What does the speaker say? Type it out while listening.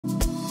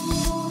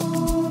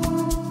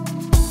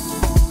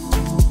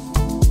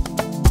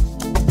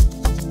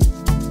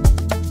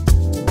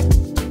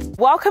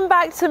Welcome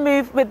back to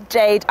Move with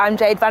Jade. I'm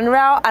Jade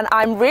Vanriel and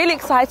I'm really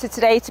excited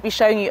today to be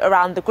showing you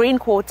around the Green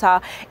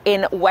Quarter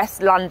in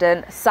West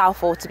London,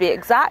 Southall to be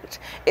exact.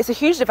 It's a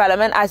huge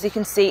development, as you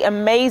can see,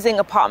 amazing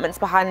apartments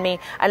behind me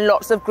and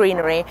lots of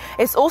greenery.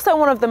 It's also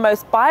one of the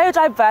most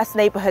biodiverse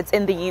neighbourhoods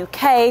in the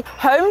UK.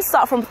 Homes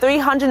start from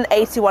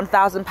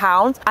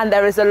 £381,000 and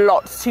there is a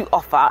lot to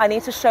offer. I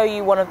need to show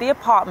you one of the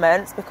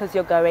apartments because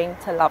you're going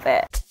to love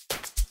it.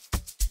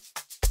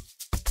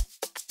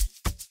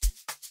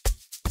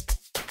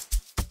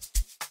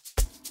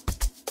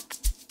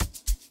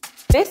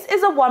 This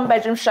is a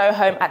one-bedroom show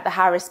home at the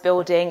Harris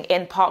building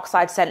in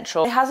Parkiside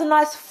Central. It has a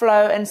nice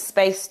flow and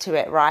space to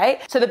it,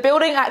 right? So the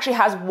building actually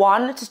has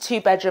 1 to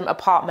 2 bedroom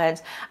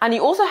apartments, and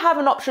you also have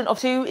an option of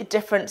 2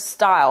 different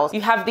styles.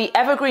 You have the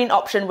evergreen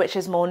option, which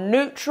is more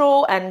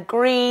neutral and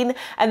green,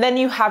 and then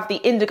you have the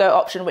indigo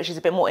option, which is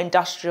a bit more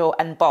industrial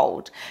and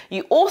bold.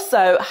 You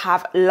also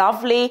have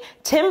lovely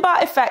timber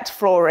effect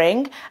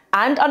flooring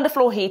and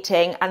underfloor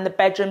heating, and the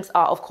bedrooms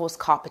are of course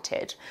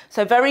carpeted.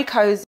 So very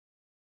cozy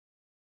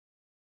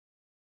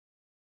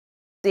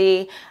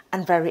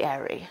and very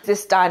airy.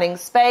 This dining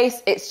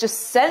space, it's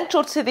just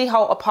central to the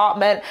whole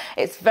apartment.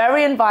 It's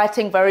very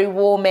inviting, very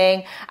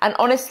warming, and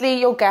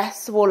honestly, your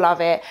guests will love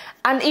it.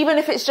 And even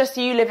if it's just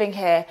you living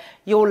here,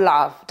 you'll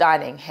love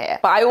dining here.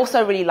 But I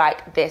also really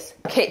like this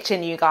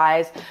kitchen, you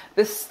guys.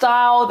 The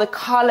style, the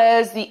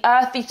colors, the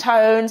earthy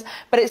tones,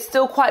 but it's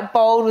still quite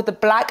bold with the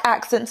black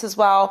accents as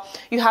well.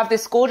 You have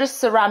this gorgeous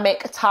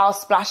ceramic tile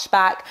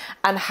splashback,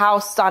 and how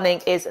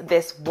stunning is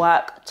this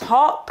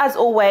worktop? As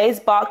always,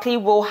 Berkeley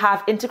will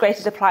have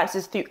integrated appliances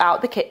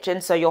throughout the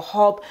kitchen, so your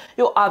hob,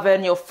 your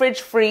oven, your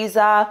fridge,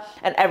 freezer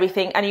and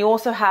everything. And you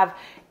also have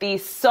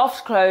these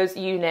soft close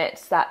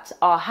units that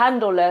are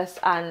handleless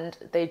and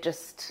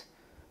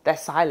they're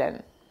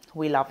silent.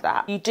 We love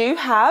that. You do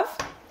have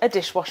a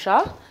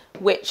dishwasher,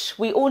 which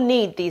we all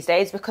need these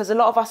days because a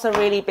lot of us are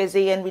really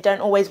busy and we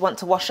don't always want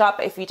to wash up.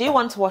 But if you do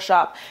want to wash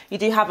up, you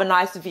do have a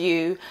nice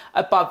view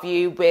above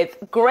you with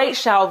great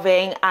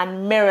shelving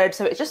and mirrored,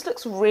 so it just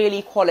looks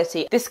really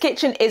quality. This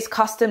kitchen is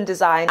custom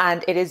designed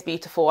and it is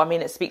beautiful. I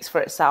mean, it speaks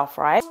for itself,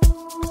 right?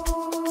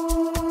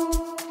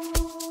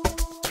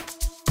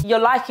 You're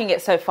liking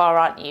it so far,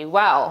 aren't you?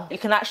 Well, you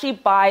can actually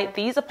buy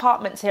these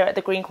apartments here at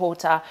the Green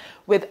Quarter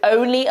with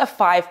only a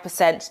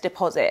 5%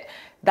 deposit.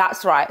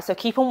 That's right, so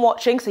keep on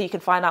watching so you can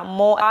find out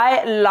more.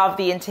 I love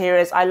the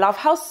interiors, I love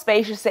how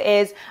spacious it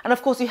is, and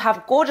of course you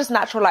have gorgeous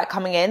natural light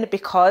coming in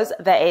because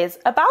there is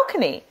a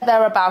balcony. There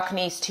are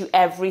balconies to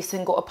every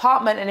single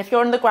apartment, and if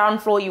you're on the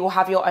ground floor you will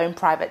have your own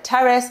private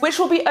terrace, which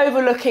will be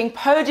overlooking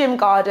podium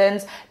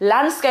gardens,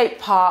 landscape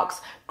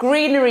parks,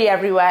 greenery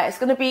everywhere. It's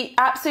going to be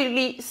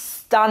absolutely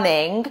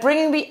stunning,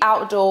 bringing the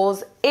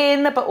outdoors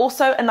in, but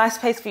also a nice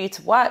place for you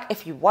to work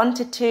if you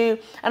wanted to,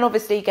 and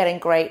obviously getting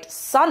great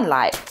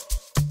sunlight.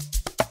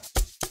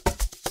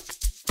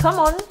 Come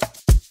on.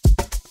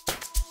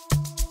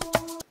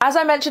 As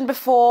I mentioned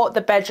before,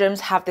 the bedrooms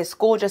have this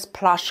gorgeous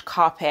plush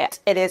carpet.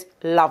 It is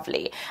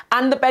lovely.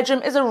 And the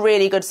bedroom is a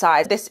really good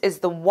size. This is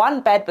the 1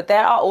 bed, but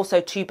there are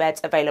also 2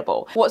 beds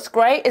available. What's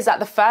great is that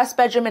the first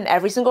bedroom in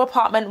every single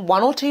apartment,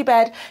 1 or 2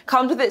 bed,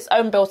 comes with its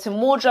own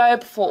built-in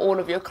wardrobe for all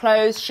of your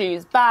clothes,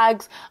 shoes,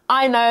 bags.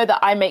 I know that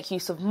I make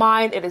use of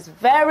mine. It is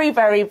very,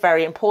 very,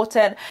 very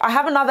important. I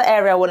have another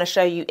area I want to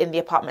show you in the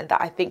apartment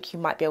that I think you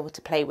might be able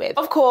to play with.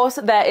 Of course,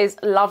 there is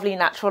lovely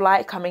natural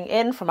light coming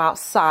in from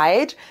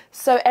outside.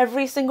 So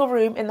every single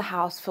room in the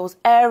house feels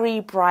airy,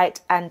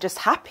 bright and just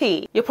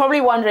happy. You're probably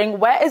wondering,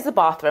 where is the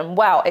bathroom?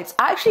 Well, it's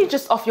actually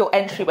just off your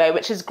entryway,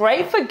 which is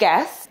great for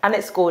guests and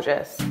it's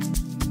gorgeous.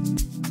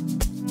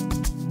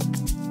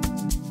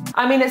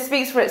 I mean, it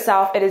speaks for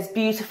itself. It is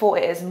beautiful,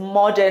 it is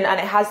modern, and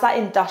it has that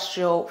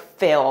industrial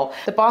feel.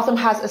 The bathroom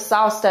has a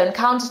Southstone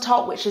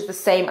countertop, which is the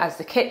same as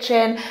the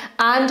kitchen,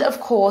 and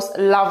of course,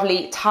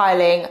 lovely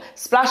tiling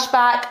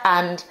splashback,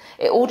 and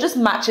it all just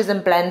matches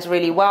and blends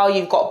really well.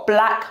 You've got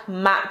black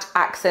matte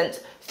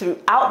accents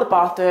throughout the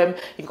bathroom.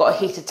 You've got a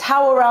heated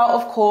towel rail,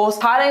 of course,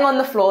 tiling on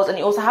the floors, and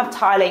you also have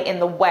tiling in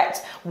the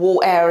wet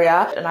wall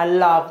area. And I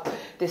love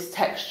this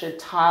textured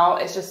tile.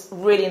 It's just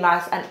really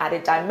nice and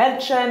added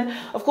dimension.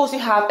 Of course, you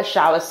have a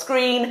shower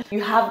screen, you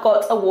have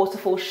got a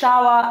waterfall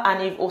shower,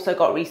 and you've also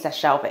got recessed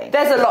shelving.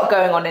 There's a lot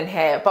going on in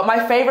here, but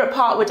my favorite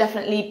part would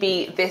definitely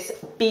be this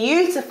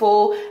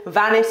beautiful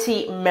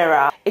vanity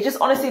mirror. It just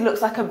honestly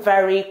looks like a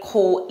very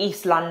cool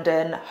East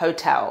London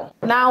hotel.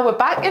 Now we're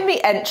back in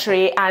the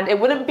entry, and it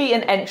wouldn't be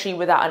an entry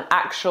without an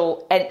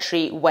actual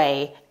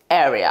entryway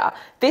area.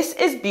 This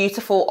is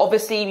beautiful,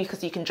 obviously,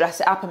 because you can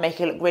dress it up and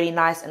make it look really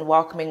nice and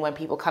welcoming when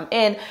people come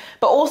in.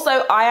 But also,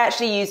 I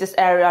actually use this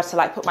area to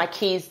like put my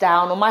keys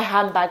down or my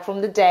handbag from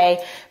the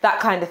day,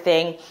 that kind of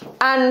thing.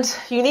 And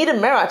you need a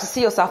mirror to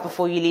see yourself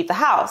before you leave the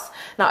house.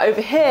 Now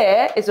over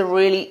here is a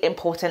really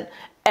important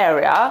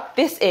area.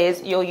 This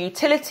is your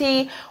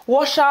utility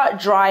washer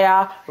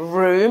dryer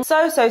room.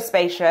 So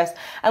spacious.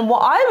 And what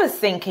I was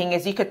thinking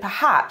is you could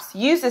perhaps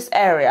use this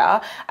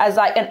area as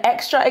like an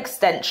extra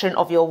extension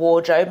of your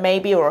wardrobe,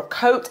 maybe, or a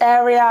coat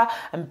area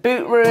and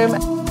boot room.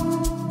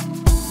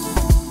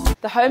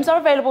 The homes are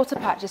available to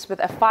purchase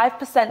with a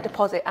 5%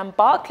 deposit, and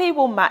Berkeley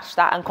will match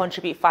that and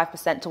contribute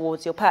 5%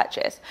 towards your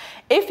purchase.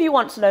 If you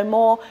want to know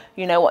more,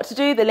 you know what to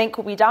do. The link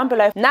will be down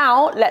below.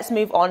 Now let's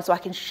move on so I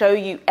can show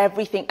you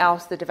everything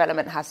else the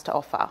development has to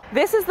offer.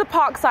 This is the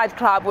Parkiside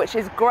Club, which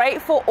is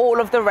great for all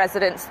of the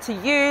residents to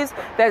use.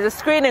 There's a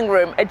screening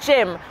room, a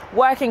gym,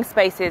 working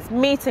spaces,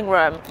 meeting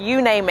room,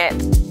 you name it.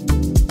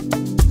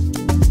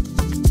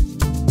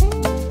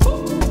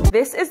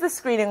 This is the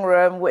screening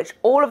room which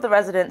all of the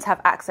residents have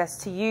access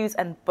to use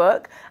and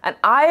book, and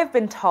I have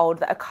been told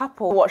that a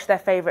couple watch their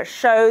favourite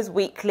shows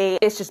weekly.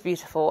 It's just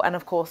beautiful, and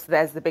of course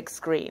there's the big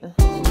screen.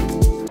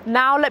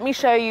 Now let me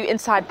show you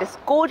inside this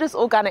gorgeous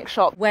organic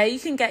shop where you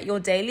can get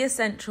your daily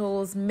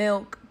essentials,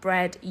 milk,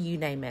 bread, you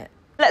name it.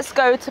 Let's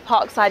go to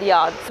Parkside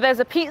Yard. So there's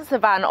a pizza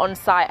van on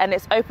site and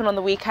it's open on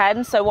the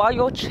weekend, so while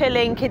you're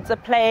chilling, kids are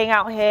playing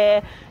out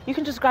here, you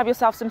can just grab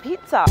yourself some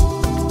pizza.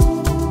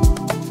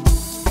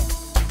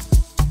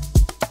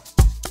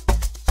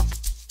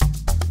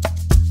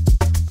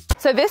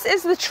 So this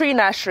is the tree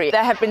nursery.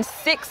 There have been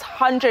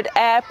 600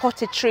 air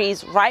potted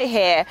trees right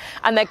here,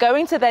 and they're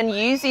going to then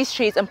use these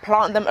trees and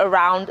plant them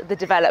around the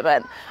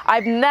development.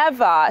 I've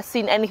never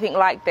seen anything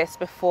like this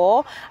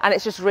before, and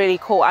it's just really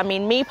cool. I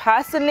mean, me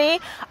personally,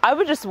 I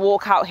would just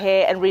walk out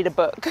here and read a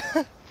book.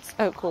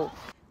 So cool.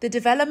 The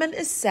development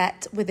is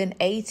set within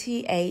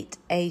 88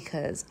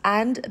 acres,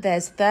 and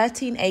there's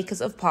 13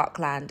 acres of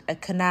parkland, a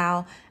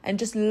canal, and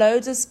just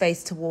loads of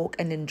space to walk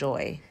and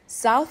enjoy.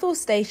 Southall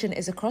station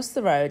is across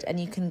the road, and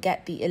you can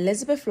get the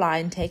Elizabeth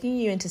line taking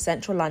you into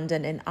central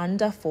London in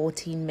under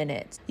 14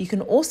 minutes. You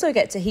can also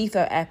get to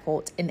Heathrow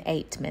Airport in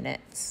 8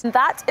 minutes.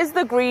 That is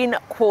the Green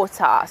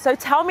Quarter. So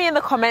tell me in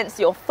the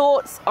comments your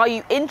thoughts. Are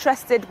you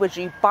interested? Would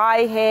you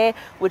buy here?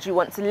 Would you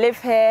want to live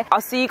here?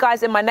 I'll see you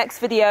guys in my next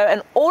video,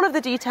 and all of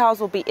the details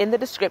will be in the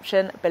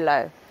description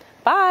below.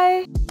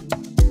 Bye.